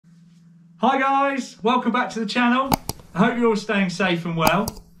Hi guys, welcome back to the channel. I hope you're all staying safe and well.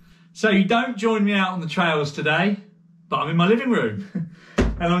 So you don't join me out on the trails today, but I'm in my living room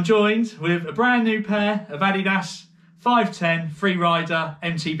and I'm joined with a brand new pair of Adidas 510 Freerider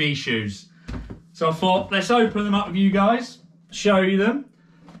MTB shoes. So I thought, let's open them up with you guys, show you them.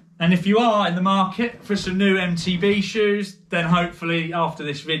 And if you are in the market for some new MTB shoes, then hopefully after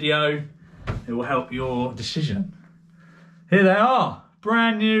this video, it will help your decision. Here they are,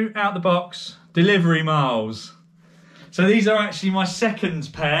 brand new out the box, delivery miles. So these are actually my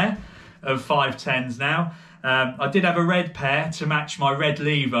second pair of 510s now. I did have a red pair to match my red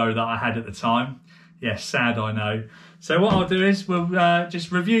Levo that I had at the time. Yes, sad I know. So what I'll do is we'll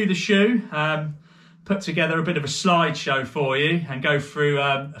just review the shoe, put together a bit of a slideshow for you and go through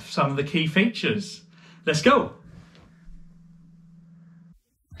some of the key features. Let's go.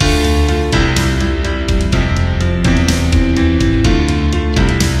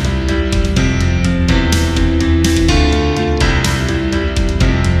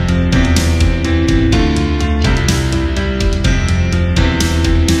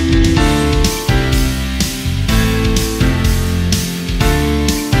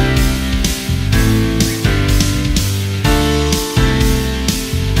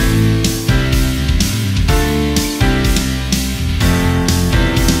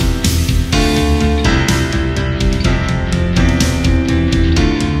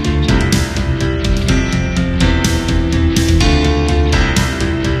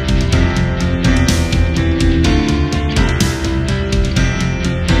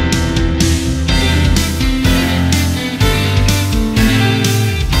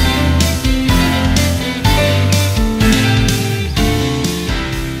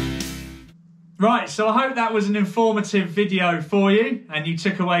 Right, so I hope that was an informative video for you and you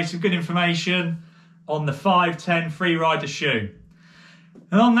took away some good information on the 510 Freerider shoe.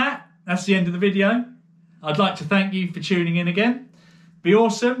 And on that, that's the end of the video. I'd like to thank you for tuning in again. Be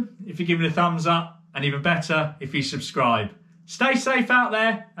awesome if you give it a thumbs up and even better if you subscribe. Stay safe out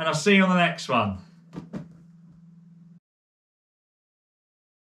there and I'll see you on the next one.